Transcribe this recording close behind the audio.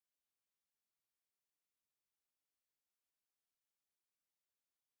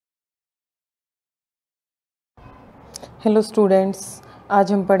Hello students,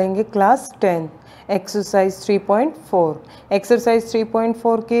 आज हम पढ़ेंगे क्लास 10 एक्सरसाइज 3.4। एक्सरसाइज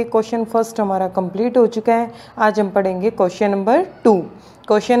 3.4 के क्वेश्चन फर्स्ट हमारा कंप्लीट हो चुका है। आज हम पढ़ेंगे क्वेश्चन नंबर 2।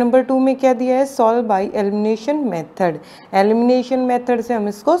 क्वेश्चन नंबर 2 में क्या दिया है? Solve by elimination method. Elimination method से हम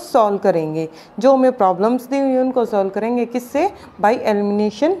इसको सॉल्व करेंगे। जो हमें प्रॉब्लम्स दी हुई है उनको सॉल्व करेंगे किससे? By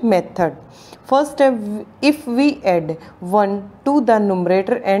elimination method. फर्स्ट है, if we add 1 to the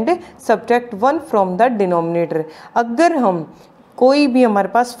numerator and subtract 1 from the denominator. अगर हम कोई भी हमारे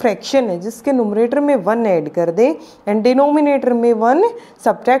पास फ्रैक्शन है जिसके न्यूमरेटर में 1 ऐड कर दें एंड डिनोमिनेटर में 1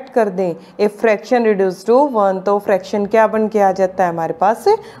 सब्ट्रैक्ट कर दें, ए फ्रैक्शन रिड्यूस टू 1, तो फ्रैक्शन क्या बन के आ जाता है हमारे पास?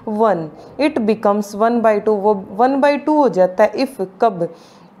 1। इट बिकम्स 1/2, वो 1/2 हो जाता है इफ कब?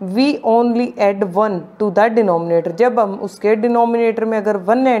 We only add 1 to the denominator. जब हम उसके डिनोमिनेटर में अगर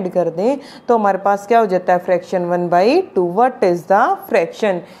 1 ऐड कर दें तो हमारे पास क्या हो जाता है? Fraction 1/2। What is the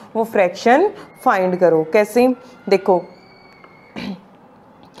fraction? वो फ्रैक्शन फाइंड करो। कैसे? देखो,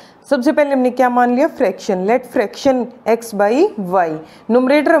 सबसे पहले हमने क्या मान लिया? Fraction. Late fraction x by Y.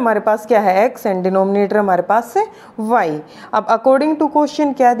 Numerator हमारे पास क्या है? x एंड डिनोमिनेटर हमारे पास है y। अब अकॉर्डिंग टू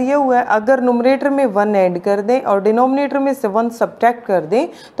क्वेश्चन क्या दिया हुआ है? अगर न्यूमरेटर में 1 ऐड कर दें और डिनोमिनेटर में से 1 सब्ट्रैक्ट कर दें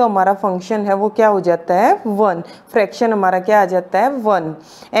तो हमारा फंक्शन है वो क्या हो जाता है? 1। फ्रैक्शन हमारा क्या आ जाता है? 1।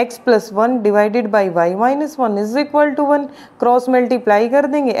 x plus 1 divided by Y minus 1 is equal to 1। Cross multiply कर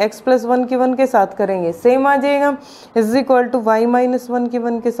देंगे, x प्लस 1 के 1 के साथ करेंगे सेम आ जाएगा, is equal to Y minus 1 के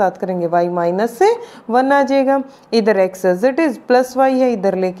 1 के साथ करेंगे y माइनस से 1 आ जाएगा। इधर x as it is plus y है,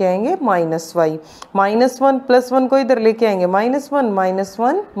 इधर लेके आएंगे माइनस y। -1 प्लस 1 को इधर लेके आएंगे -1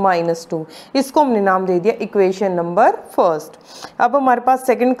 -2। इसको हमने नाम दे दिया इक्वेशन नंबर फर्स्ट। अब हमारे पास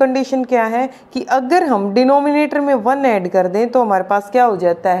सेकंड कंडीशन क्या है कि अगर हम डिनोमिनेटर में 1 ऐड कर दें तो हमारे पास क्या हो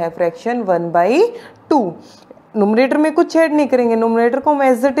जाता है? फ्रैक्शन 1/2। न्यूमरेटर में कुछ ऐड नहीं करेंगे, न्यूमरेटर को हम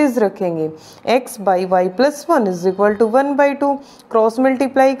एज इट इज रखेंगे। x by Y plus 1 is equal to 1/2। Cross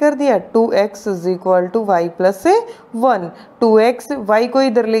multiply कर दिया, 2x is equal to Y plus 1। 2x, y को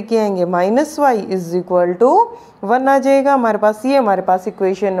इधर लेके आएंगे -y इज इक्वल टू 1 आ जाएगा हमारे पास। ये हमारे पास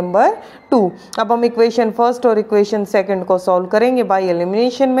इक्वेशन नंबर 2। अब हम इक्वेशन फर्स्ट और इक्वेशन सेकंड को सॉल्व करेंगे बाय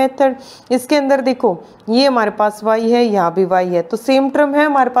एलिमिनेशन मेथड। इसके अंदर देखो, ये हमारे पास y है, यहाँ भी y है, तो सेम टर्म है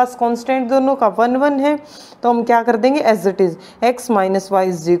हमारे पास, कांस्टेंट दोनों का 1 1 है, तो हम क्या कर देंगे? As it is x minus Y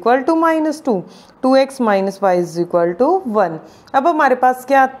is equal to -2, 2x minus Y is equal to 1। अब हमारे पास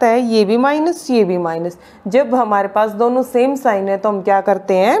क्या आता है? ये भी माइनस, ये भी माइनस। जब हमारे पास दोनों सेम साइन है तो हम क्या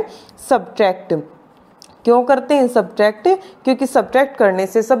करते हैं? सब्ट्रैक्ट। क्यों करते हैं सब्ट्रैक्ट? क्योंकि सब्ट्रैक्ट करने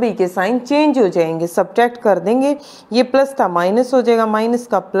से सभी के साइन चेंज हो जाएंगे। सब्ट्रैक्ट कर देंगे, ये प्लस था माइनस हो जाएगा, माइनस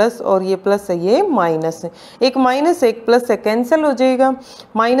का प्लस, और ये प्लस है ये माइनस है। एक माइनस एक प्लस है, कैंसिल हो जाएगा।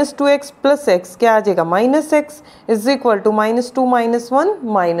 -2x प्लस x क्या आ जाएगा? -x is equal to -2 -1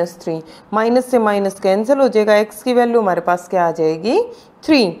 -3। Minus से माइनस कैंसिल हो जाएगा, x की वैल्यू हमारे पास क्या आ जाएगी?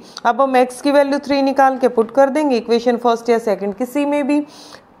 3। अब हम x की वैल्यू 3 निकाल के पुट कर देंगे इक्वेशन फर्स्ट या सेकंड किसी में भी।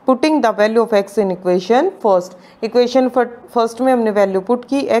 Putting the value of x in equation first. Equation first में हमने वैल्यू पुट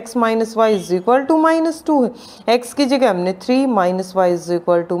की, x minus Y is equal to -2 है। x की जगह हमने 3 -y is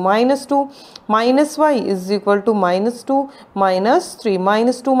equal to -2, -y is equal to -2 -3,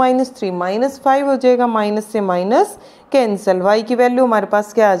 -2 -3 -5 हो जाएगा, माइनस से माइनस कैंसिल। y की वैल्यू हमारे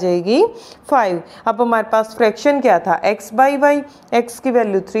पास क्या आ जाएगी? 5। अब हमारे पास फ्रैक्शन क्या था? x by Y. x की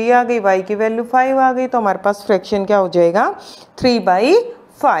वैल्यू 3 आ गई, y की वैल्यू 5 आ गई, तो हमारे पास फ्रैक्शन क्या हो जाएगा?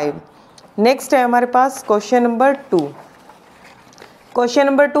 3/5। नेक्स्ट है हमारे पास क्वेश्चन नंबर 2। क्वेश्चन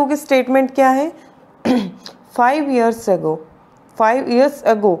नंबर 2 की स्टेटमेंट क्या है? 5 years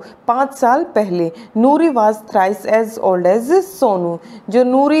ago, 5 साल पहले, नूरी was thrice as old age Sonu. जो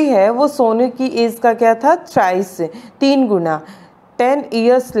नूरी है वो सोनू की एज का क्या था? थ्राइस, 3 गुना। 10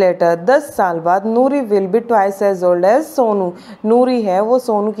 years later, 10 साल बाद, नूरी will be twice as old age Sonu. नूरी है वो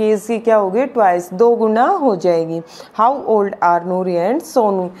सोनू की एज की क्या होगी? ट्वाइस, 2 गुना हो जाएगी। How old are Noori and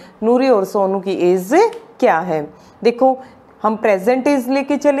Sonu? नूरी और सोनू की एज क्या है? देखो, हम प्रेजेंट एज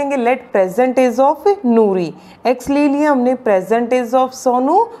लेके चलेंगे। Late present as of Noori x ले लिया हमने, present as of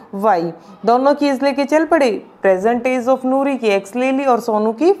Sonu y। दोनों की एज लेके चल पड़े। प्रेजेंट एज ऑफ नूरी की x ले ली और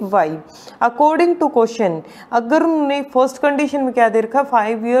सोनू की y। अकॉर्डिंग टू क्वेश्चन, अगर उन्होंने फर्स्ट कंडीशन में क्या दे रखा?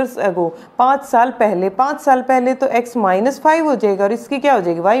 5 years ago, 5 साल पहले। 5 साल पहले तो x -5 हो जाएगा और इसकी क्या हो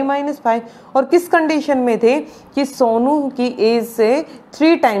जाएगी? y -5। और किस कंडीशन में थे? कि सोनू की एज से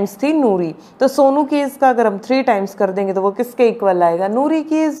 3 टाइम्स थी नूरी, तो सोनू की एज का अगर हम 3 टाइम्स कर देंगे तो वो किसके इक्वल आएगा? नूरी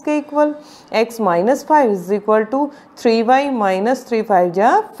की एज के equal. x -5 is equal to 3y -3 5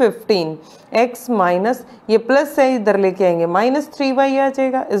 जा 15। x माइनस ये प्लस है, इधर लेके आएंगे -3y आ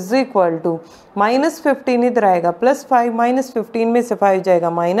जाएगा, इज इक्वल टू -15 इधर आएगा +5, -15 में से 5 जाएगा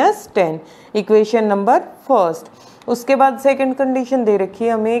 -10। Equation number first. उसके बाद सेकंड कंडीशन दे रखी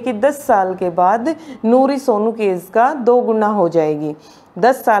है हमें कि 10 साल के बाद नूरी सोनू की एज का 2 गुना हो जाएगी।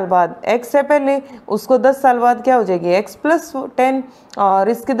 10 साल बाद x है पहले, उसको 10 साल बाद क्या हो जाएगी x प्लस 10, और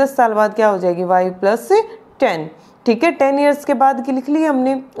इसके 10 साल बाद क्या हो जाएगी y प्लस 10। ठीक है, 10 ईयर्स के बाद की लिख ली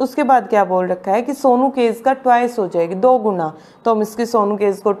हमने। उसके बाद क्या बोल रखा है कि सोनू के एज का ट्वाइस हो जाएगी, 2 गुना। तो हम इसकी सोनू के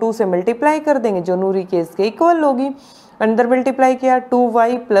एज को 2 से मल्टीप्लाई कर देंगे जो नूरी के एज के इक्वल होगी। अंदर मल्टीप्लाई किया,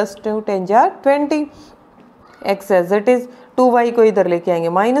 2y प्लस 2 10 जा 20, x as it is. 2y को इधर लेके आएंगे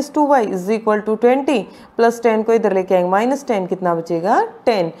minus 2y is equal to 20, plus 10 को इधर लेके आएंगे माइनस 10, कितना बचेगा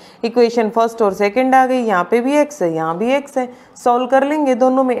 10। इक्वेशन फर्स्ट और सेकंड आ गई, यहाँ पे भी x है यहाँ भी x है। सॉल्व कर लेंगे,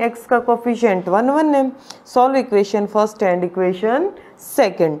 दोनों में x का कोफिशिएंट 1 1 है। Solve equation first and equation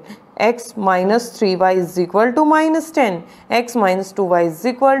second. x minus 3y is equal to minus 10, x minus 2y is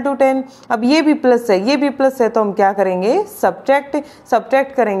equal to 10। अब ये भी प्लस है ये भी प्लस है, तो हम क्या करेंगे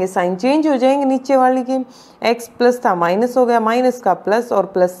सब्ट्रैक्ट करेंगे, साइन चेंज हो जाएंगे नीचे वाली के। x प्लस था माइनस हो गया, माइनस का प्लस और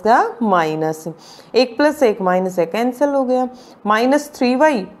प्लस का माइनस, एक प्लस एक माइनस है कैंसिल हो गया। माइनस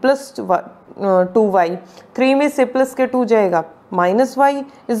 3y प्लस 2y, 3 में से प्लस के 2 जाएगा, minus Y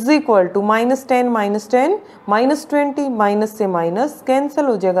is equal to minus 10 minus 20, minus से माइनस कैंसिल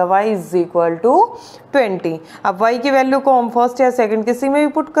हो जाएगा, y इज इक्वल टू 20। अब y की वैल्यू को हम फर्स्ट या सेकंड किसी में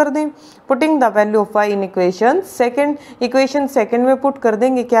भी पुट कर दें। Putting the value of y in equation second में पुट कर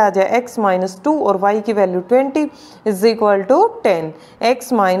देंगे, क्या आ जाए x माइनस 2 और y की value 20 is equal to 10।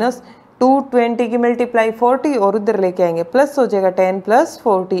 x minus 2 20 की मल्टीप्लाई 40 और उधर लेके आएंगे प्लस हो जाएगा 10 प्लस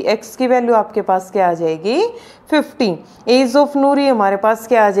 40। x की वैल्यू आपके पास क्या आ जाएगी 50। एज ऑफ नूरी हमारे पास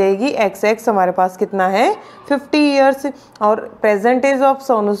क्या आ जाएगी x हमारे पास कितना है 50 ईयर्स, और प्रेजेंट एज ऑफ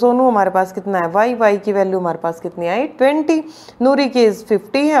सोनू हमारे पास कितना है y की वैल्यू हमारे पास कितनी आई 20। नूरी की एज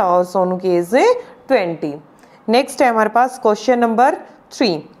 50 है और सोनू की एज 20। नेक्स्ट है हमारे पास question number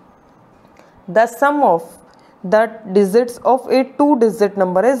 3। The some of the digits of A 2 digit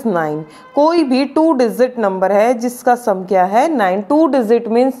number is 9। कोई भी 2 डिजिट नंबर है जिसका सम क्या है 9। 2 डिजिट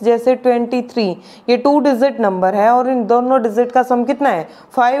मीन्स जैसे 23, ये 2 डिजिट नंबर है और इन दोनों डिजिट का सम कितना है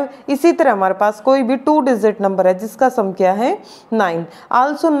 5। इसी तरह हमारे पास कोई भी 2 डिजिट नंबर है जिसका सम क्या है 9।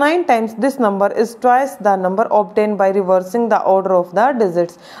 Also 9 times this number is twice the number obtain by reversing the order of the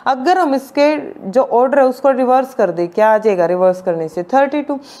digits. अगर हम इसके जो ऑर्डर है उसको रिवर्स कर दे, क्या आ जाएगा रिवर्स करने से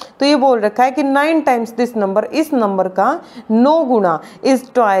 32। तो ये बोल रखा है कि 9 टाइम्स दिस नंबर, इस नंबर का 9 गुना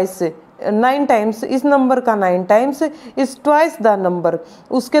इज ट्वाइस 9 टाइम्स, इस नंबर का 9 times is twice the number,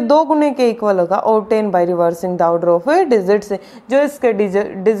 उसके 2 गुने के इक्वल होगा obtain by reversing the order of digits. जो इसके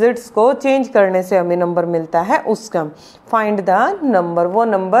डिजिट्स को चेंज करने से हमें नंबर मिलता है उसका। फाइंड द नंबर, वो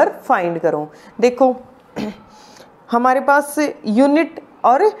नंबर फाइंड करो। देखो हमारे पास यूनिट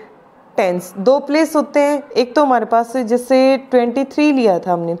और टेंस 2 प्लेस होते हैं। एक तो हमारे पास जैसे 23 लिया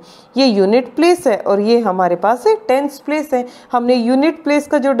था हमने, ये यूनिट प्लेस है और ये हमारे पास टेंस प्लेस है। हमने यूनिट प्लेस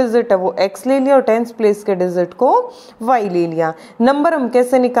का जो डिजिट है वो x ले लिया और टेंस प्लेस के डिजिट को y ले लिया। नंबर हम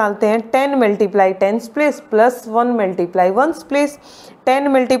कैसे निकालते हैं 10 multiply tens place plus 1 multiply ones place. 10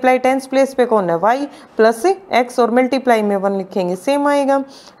 multiply tens place पे कौन है y प्लस x और मल्टीप्लाई में 1 लिखेंगे सेम आएगा।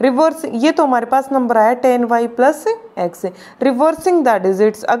 रिवर्स, ये तो हमारे पास नंबर आया 10y plus x। Reversing the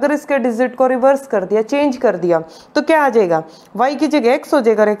digits, अगर इसके डिजिट को रिवर्स कर दिया चेंज कर दिया तो क्या आ जाएगा y की जगह x हो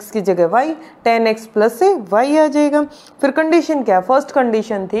जाएगा और x की जगह y, 10x प्लस y आ जाएगा। फिर कंडीशन क्या है, फर्स्ट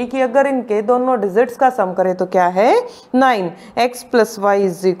कंडीशन थी कि अगर इनके दोनों डिजिट्स का सम करें तो क्या है 9, x plus y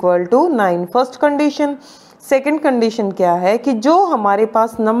is equal to 9, first condition. Second condition क्या है कि जो हमारे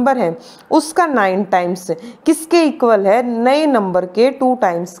पास नंबर है उसका 9 टाइम्स किसके इक्वल है, नए नंबर के 2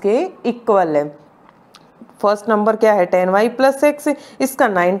 टाइम्स के इक्वल है। फर्स्ट नंबर क्या है 10y प्लस x, इसका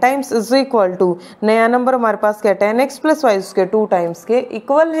 9 टाइम्स इज इक्वल टू नया नंबर हमारे पास क्या 10x प्लस y, उसके 2 टाइम्स के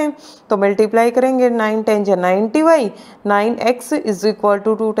इक्वल हैं। तो मल्टीप्लाई करेंगे 9 10 जा 90y, 9x is equal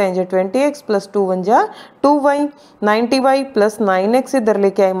to 2 10 जा 20x प्लस 2 1 जा 2y, 90y प्लस 9x इधर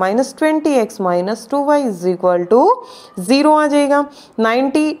लेके आए minus 20x minus 2y is equal to 0 आ जाएगा।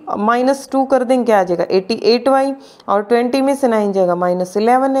 90 माइनस 2 कर देंगे क्या आ जाएगा 88y और 20 में से 9 जाएगा minus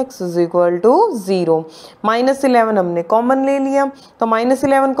 11x is equal to 0। Minus 11 हमने कॉमन ले लिया तो माइनस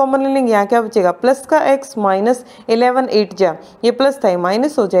 11 कॉमन ले लेंगे, यहाँ क्या बचेगा प्लस का x माइनस 11 8 जा, ये प्लस था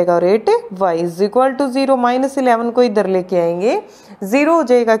माइनस हो जाएगा और 8y is equal to 0। Minus 11 को इधर लेके आएंगे 0 हो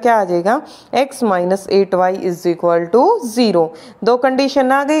जाएगा, क्या आ जाएगा x minus 8y is equal to 0। 2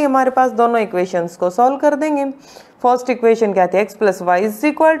 condition आ गई हमारे पास, दोनों इक्वेशंस को सॉल्व कर देंगे। फर्स्ट इक्वेशन क्या थी x plus Y is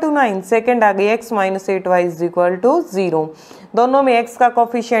equal to 9, second आ गई x minus 8y is equal to 0। दोनों में x का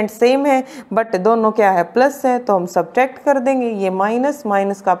कोफिशिएंट सेम है बट दोनों क्या है प्लस है, तो हम सब्ट्रैक्ट कर देंगे, ये माइनस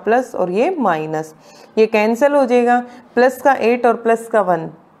माइनस का प्लस और ये माइनस, ये कैंसिल हो जाएगा। प्लस का 8 और प्लस का 1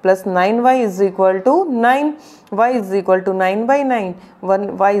 plus 9y is equal to 9, y is equal to 9/9,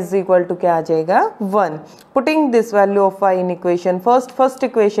 1y is equal to क्या आ जाएगा 1। Putting this value of y in equation first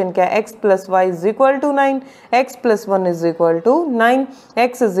equation क्या है, x plus Y is equal to 9, x plus 1 is equal to 9,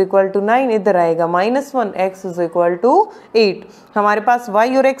 x is equal to 9, इधर आएगा -1, x is equal to 8। हमारे पास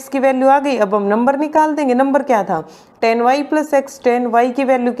y और x की value आ गई। अब हम नंबर निकाल देंगे। नंबर क्या था 10y प्लस x, 10y की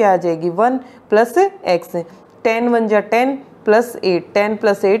वैल्यू क्या आ जाएगी 1 प्लस x, 10 1 जा 10 प्लस 8, 10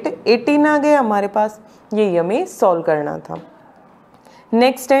 प्लस 8 18 आ गया हमारे पास। यही हमें सॉल्व करना था।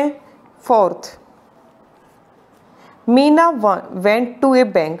 नेक्स्ट है fourth, Meena went to A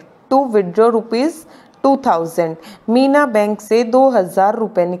bank to withdraw ₹2000। Meena bank से 2000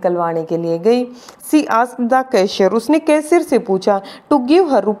 रुपए निकलवाने के लिए गई। सी आस्क्ड द कैशियर, उसने कैशियर से पूछा to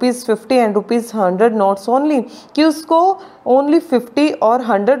give her ₹50 and ₹100 notes only, कि उसको ओनली 50 और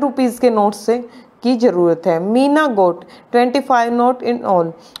 100 रुपीज़ के नोट्स से की ज़रूरत है। मीना गोट 25 नोट इन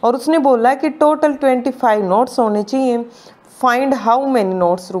ऑल, और उसने बोला कि टोटल 25 नोट्स होने चाहिए। Find how many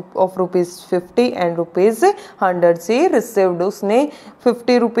notes of ₹50 and ₹100 से रिसीव्ड, उसने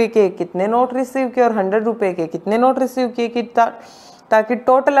 50 रुपये के कितने नोट रिसीव किए और 100 रुपये के कितने नोट रिसीव किए, कि ताकि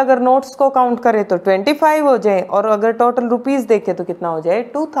टोटल अगर नोट्स को काउंट करें तो 25 हो जाए और अगर टोटल रुपीज़ देखें तो कितना हो जाए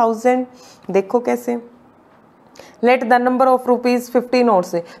 2000। देखो कैसे। Let the number of ₹50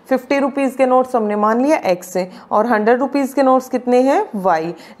 notes, 50 rupees के नोट्स हमने मान लिया x से और 100 रुपीज़ के नोट्स कितने हैं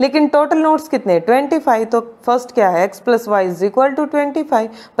y, लेकिन टोटल नोट्स कितने 25। तो फर्स्ट क्या है x plus Y is equal to 25,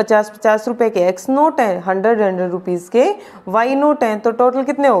 50 रुपए के x नोट हैं, 100 रुपीज़ के y नोट हैं, तो टोटल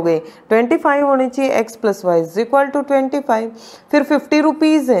कितने हो गए 25 होने चाहिए। x plus Y is equal to 25। फिर 50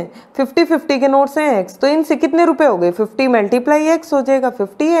 रुपीज़ हैं, 50 के नोट्स हैं x, तो इनसे कितने रुपए हो गए 50 मल्टीप्लाई x हो जाएगा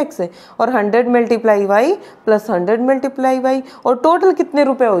 50x, और 100 multiply y plus 100 multiply Y, और टोटल कितने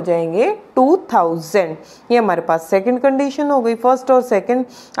रुपए हो जाएंगे 2000। ये हमारे पास सेकंड कंडीशन हो गई, फर्स्ट और सेकंड।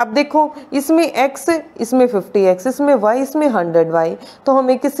 अब देखो इसमें x, इसमें 50x, इसमें y, इसमें 100y, तो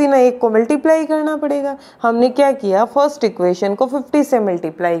हमें किसी ना एक को मल्टीप्लाई करना पड़ेगा। हमने क्या किया, फर्स्ट इक्वेशन को 50 से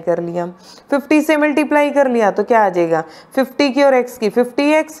मल्टीप्लाई कर लिया, 50 से मल्टीप्लाई कर लिया तो क्या आ जाएगा 50 की और x की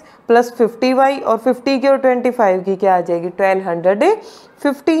 50x प्लस 50y, और 50 की और 25 की क्या आ जाएगी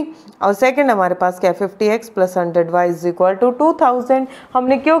 1250। और सेकंड हमारे पास क्या है 50x plus 100y is equal to 2000।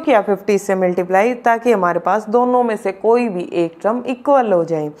 हमने क्यों किया 50 से मल्टीप्लाई, ताकि हमारे पास दोनों में से कोई भी एक टर्म इक्वल हो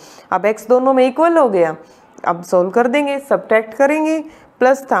जाए। अब x दोनों में इक्वल हो गया, अब सोल्व कर देंगे, सब्ट्रैक्ट करेंगे,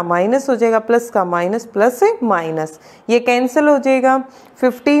 प्लस था माइनस हो जाएगा, प्लस का माइनस, प्लस से माइनस, ये कैंसिल हो जाएगा।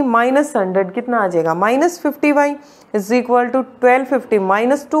 50 माइनस 100 कितना आ जाएगा -50y is equal to 1250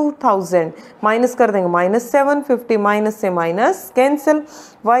 minus 2000, minus कर देंगे -7, 50 माइनस से minus cancel,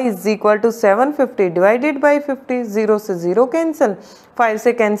 y is equal to 750 divided by 50, 0 से 0 कैंसिल, 5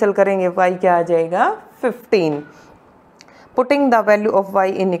 से कैंसिल करेंगे y क्या आ जाएगा 15। Putting the value of y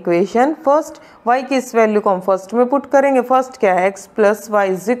in equation first, y की इस वैल्यू को हम फर्स्ट में पुट करेंगे। फर्स्ट क्या है x plus Y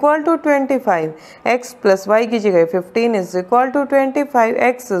is equal to 25, x plus Y की जगह 15 is equal to 25,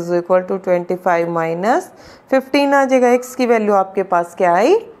 x is equal to 25 minus 15 आ जाएगा। x की वैल्यू आपके पास क्या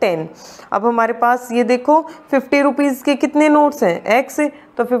आई 10। अब हमारे पास ये देखो 50 रुपीज़ के कितने नोट्स हैं x,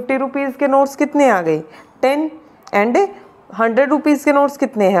 तो 50 रुपीज़ के नोट्स कितने आ गए 10, एंड 100 रुपीज़ के नोट्स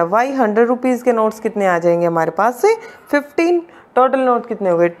कितने हैं y, 100 रुपीज़ के नोट्स कितने आ जाएंगे हमारे पास से 15। टोटल नोट कितने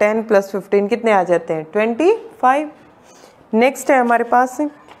हो गए 10 प्लस 15 कितने आ जाते हैं 25। नेक्स्ट है हमारे पास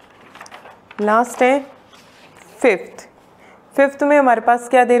लास्ट है फिफ्थ में हमारे पास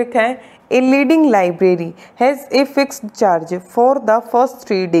क्या दे रखा है, a leading library has a fixed charge for the first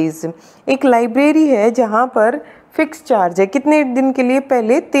 3 days. एक लाइब्रेरी है जहाँ पर फिक्स चार्ज है, कितने दिन के लिए,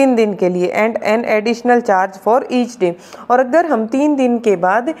 पहले 3 दिन के लिए, and an additional charge for each day. और अगर हम 3 दिन के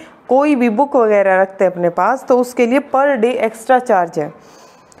बाद कोई भी बुक वगैरह रखते हैं अपने पास तो उसके लिए पर डे एक्स्ट्रा चार्ज है।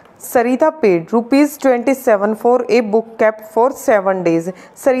 सरिता paid ₹27 for a book kept for 7 days.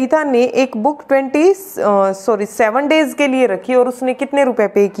 सरिता ने एक बुक 7 डेज के लिए रखी और उसने कितने रुपए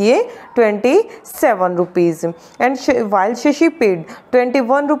पे किए 27 rupees. And while Shashi paid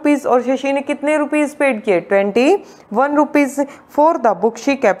 21 rupees, और शशि ने कितने रुपीज़ पेड किए 21 rupees for the book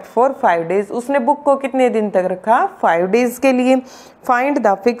she kept for 5 days. उसने बुक को कितने दिन तक रखा 5 डेज के लिए। Find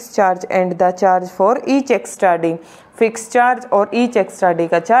the fix charge and the charge for each extra day. Fix charge और ईच एक्स्ट्रा डे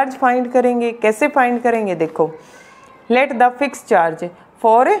का चार्ज फाइंड करेंगे। कैसे फाइंड करेंगे, देखो let the fix charge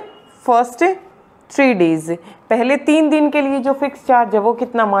for first 3 days, पहले 3 दिन के लिए जो फिक्स चार्ज है वो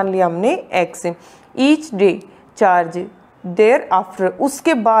कितना मान लिया हमने x। Each day charge there after,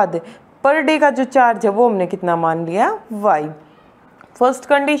 उसके बाद पर डे का जो चार्ज है वो हमने कितना मान लिया y। फर्स्ट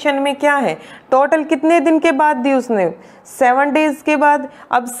कंडीशन में क्या है, टोटल कितने दिन के बाद दी उसने, 7 डेज के बाद।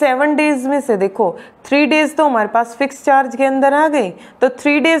 अब 7 डेज में से देखो 3 डेज तो हमारे पास फिक्स चार्ज के अंदर आ गए, तो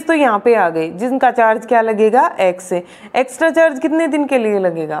 3 डेज तो यहाँ पे आ गए जिनका चार्ज क्या लगेगा, x है। एक्स्ट्रा चार्ज कितने दिन के लिए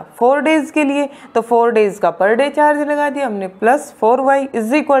लगेगा, 4 डेज के लिए, तो 4 डेज का पर डे चार्ज लगा दिया हमने, plus 4y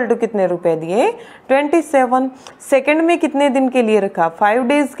is equal to कितने रुपए दिए, 27। सेकेंड में कितने दिन के लिए रखा, 5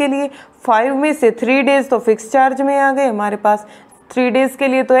 डेज के लिए, 5 में से 3 डेज तो फिक्स चार्ज में आ गए हमारे पास, 3 डेज के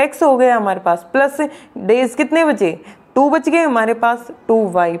लिए तो x हो गया हमारे पास, प्लस डेज कितने बचे, 2 बच गए हमारे पास,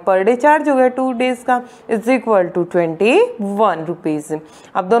 2y पर डे चार्ज हो गया 2 डेज का, इज इक्वल टू 21 रुपीज।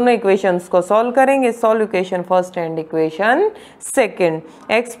 अब दोनों इक्वेशंस को सॉल्व करेंगे, solve equation first and equation second.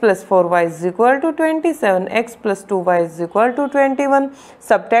 x plus 4y is equal to 27, x plus 2y is equal to 21।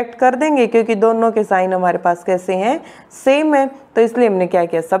 Subtract कर देंगे क्योंकि दोनों के साइन हमारे पास कैसे हैं, सेम है, तो इसलिए हमने क्या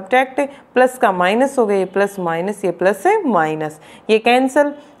किया, सब्ट्रैक्ट, प्लस का माइनस हो गया, ये प्लस माइनस, ये प्लस है माइनस, ये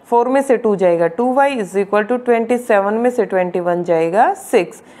कैंसिल, 4 में से 2 जाएगा 2y इज इक्वल टू 27 में से 21 जाएगा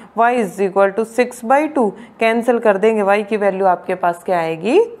 6, y is equal to 6/2, cancel कर देंगे, y की वैल्यू आपके पास क्या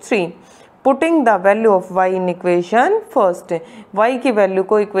आएगी, 3। Putting the value of y in equation first, y की वैल्यू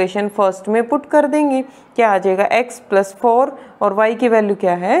को इक्वेशन फर्स्ट में पुट कर देंगे, क्या आ जाएगा, x प्लस 4 और y की वैल्यू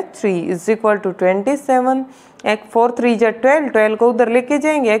क्या है, 3 इज इक्वल टू 27, 4 3 जा 12, 12 को उधर लेके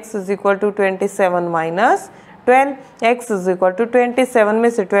जाएंगे, x is equal to 27 minus 12, x is equal to 27 में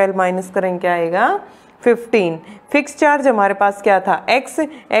से 12 माइनस करेंगे क्या आएगा, 15। फिक्स चार्ज हमारे पास क्या था,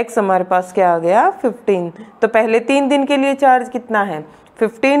 x हमारे पास क्या आ गया, 15। तो पहले 3 दिन के लिए चार्ज कितना है,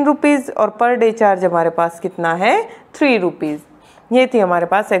 15 रुपीज़, और पर डे चार्ज हमारे पास कितना है, 3 रुपीज़। ये थी हमारे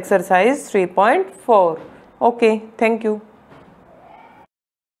पास एक्सरसाइज 3.4। Okay, thank you.